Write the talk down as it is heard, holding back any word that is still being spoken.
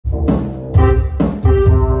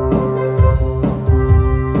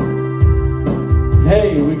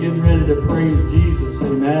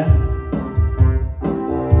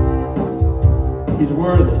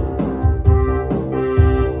worthy.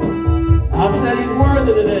 I said he's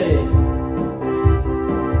worthy today.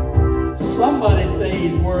 Somebody say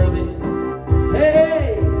he's worthy.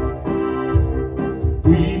 Hey!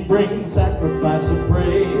 We bring sacrifice of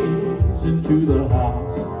praise into the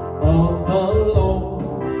house of the Lord.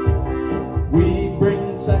 We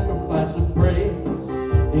bring sacrifice of praise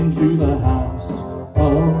into the house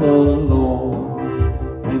of the Lord.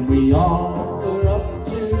 And we offer up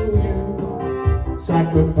to you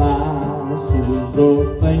sacrifices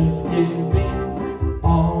of thanksgiving.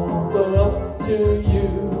 Offer up to you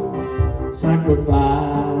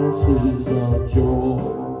sacrifices of joy.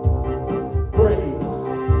 Praise.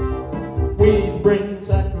 We bring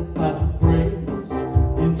sacrifice of praise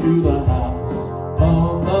into the house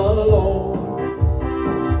of the Lord.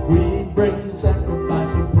 We bring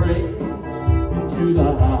sacrifice of praise into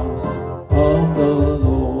the house of the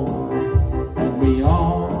Lord. And we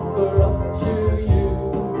offer up to you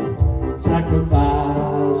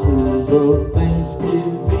sacrifices of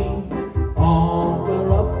thanksgiving. Offer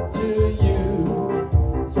up to you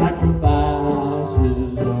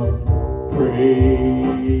sacrifices of praise,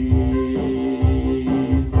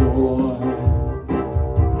 joy.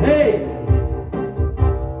 Hey!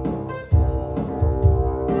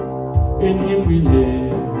 In him we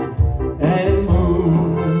live and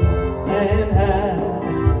move and have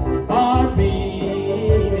our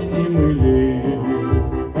being. In him we live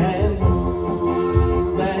and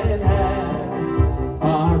move and have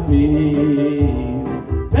our being.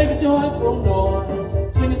 Make a joyful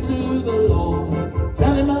noise, sing it to the Lord.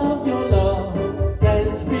 Tell him of your love,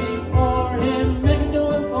 dance before him. Make a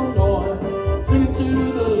joyful noise, sing it to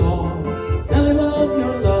the Lord. Tell him of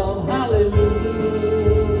your love, hallelujah,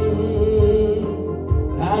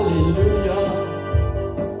 hallelujah.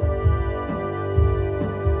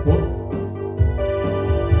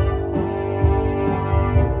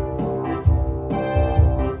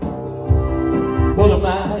 What a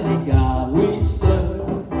mighty God we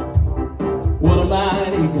serve. What a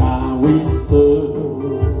mighty God we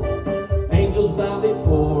serve. Angels bow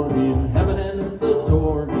before him, heaven and earth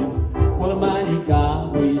adore him. What a mighty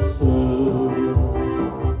God we serve.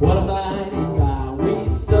 What a mighty God we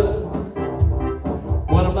serve.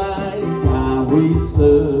 What a mighty God we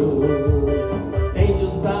serve.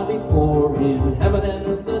 Angels bow before him, heaven and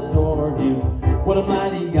earth adore him. What a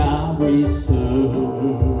mighty God we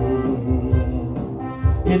serve.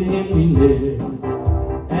 In him we live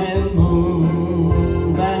and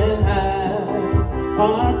move and have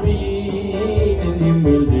our being. In him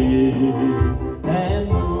we live and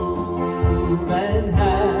move and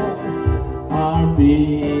have our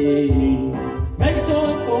being. Make a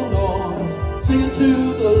joyful noise, sing it to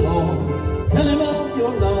the Lord. Tell him of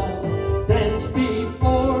your love, dance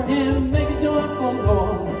before him. Make a joyful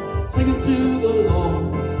noise, sing it to the Lord.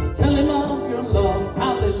 Tell him of your love,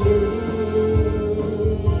 hallelujah.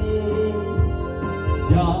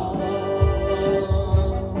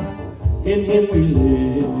 In him we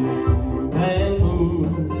live and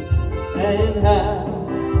move and have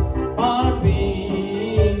our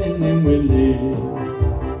being. In him we live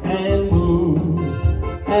and move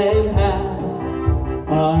and have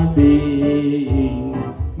our being.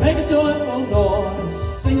 Make a joyful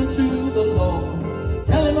noise, sing it to the Lord.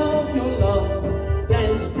 Tell him of your love,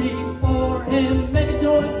 dance before him. Make a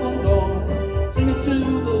joyful noise, sing it to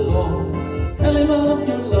the Lord. Tell him of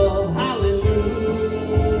your love, hallelujah.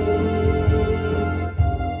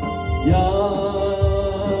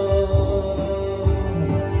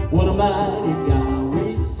 What a mighty God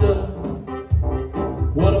we serve.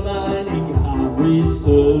 What a mighty God we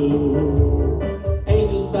serve.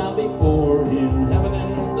 Angels bow before him, heaven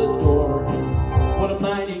and earth adore him. What a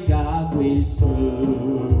mighty God we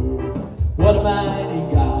serve. What a mighty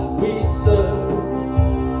God we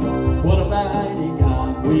serve. What a mighty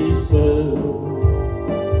God we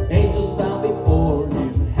serve. Angels bow before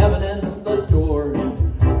him, heaven and earth adore him.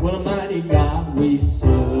 What a mighty God we serve.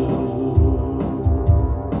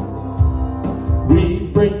 We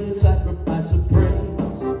bring the sacrifice of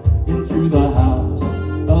praise into the house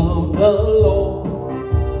of the Lord.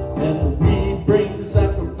 And we bring the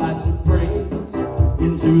sacrifice of praise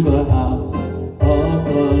into the house of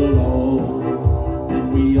the Lord. And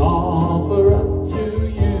we offer up to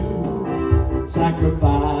you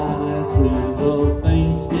sacrifices of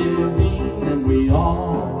thanksgiving. And we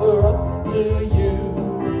offer up to you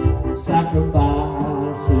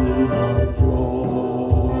sacrifices of joy.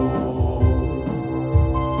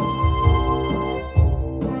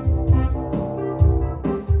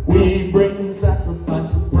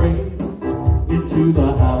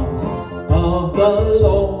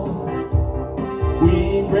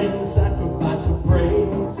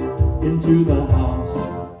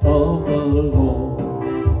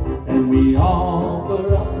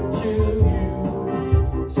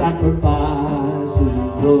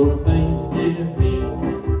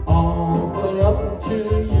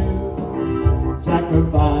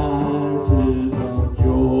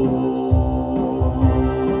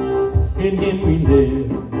 In Him we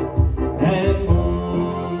live and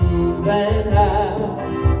move and have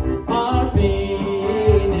our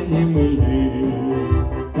being. In Him we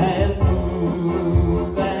live and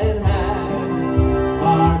move and have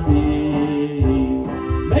our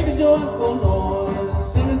being. Make a joyful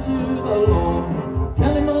noise, sing to the Lord.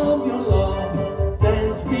 Tell Him of your love,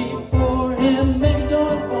 dance before Him. Make a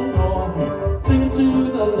joyful noise, sing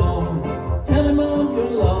to the Lord. Tell Him of your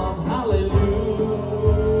love.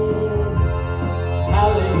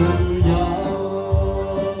 Hallelujah,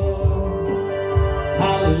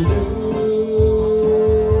 hallelujah,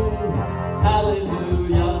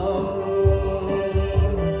 hallelujah,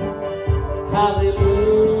 hallelujah,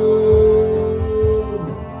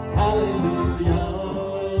 hallelujah, hallelujah.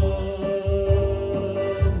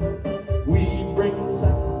 We bring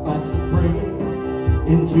sacrifice of praise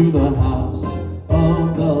into the house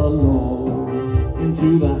of the Lord,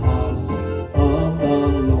 into the house of the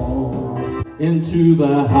Lord, into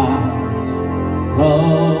the house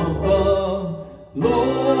of the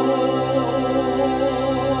Lord.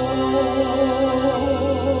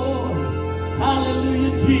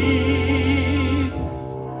 Hallelujah, Jesus.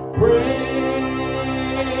 Praise.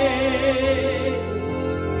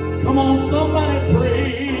 Come on, somebody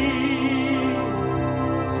praise.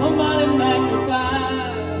 Somebody magnify.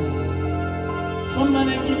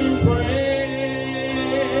 Somebody give Him praise.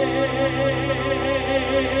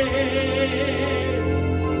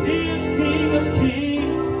 He is King of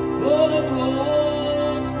kings, Lord of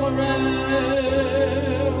lords forever.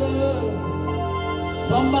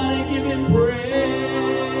 Somebody give Him praise.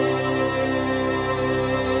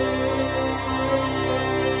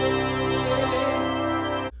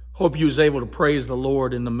 Hope you was able to praise the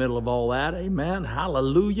Lord in the middle of all that. Amen.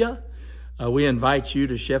 Hallelujah. We invite you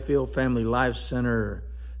to Sheffield Family Life Center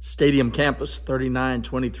Stadium Campus,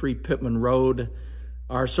 3923 Pittman Road.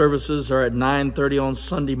 Our services are at 9:30 on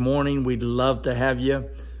Sunday morning. We'd love to have you.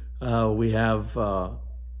 We have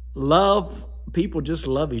love. People just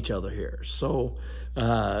love each other here. So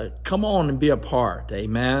come on and be a part.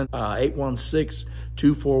 Amen.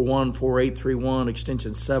 816-241-4831,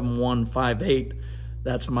 extension 7158.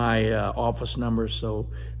 That's my office number. So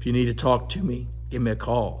if you need to talk to me, give me a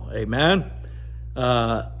call. Amen.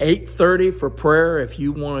 8:30 for prayer if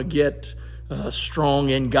you want to get strong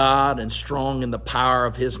in God and strong in the power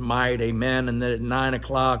of His might. Amen. And then at 9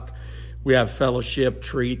 o'clock, we have fellowship,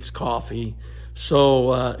 treats, coffee.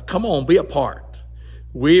 So come on, be a part.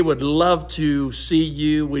 We would love to see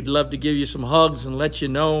you. We'd love to give you some hugs and let you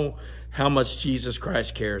know how much Jesus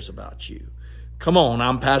Christ cares about you. Come on,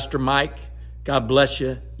 I'm Pastor Mike. God bless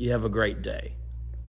you. You have a great day.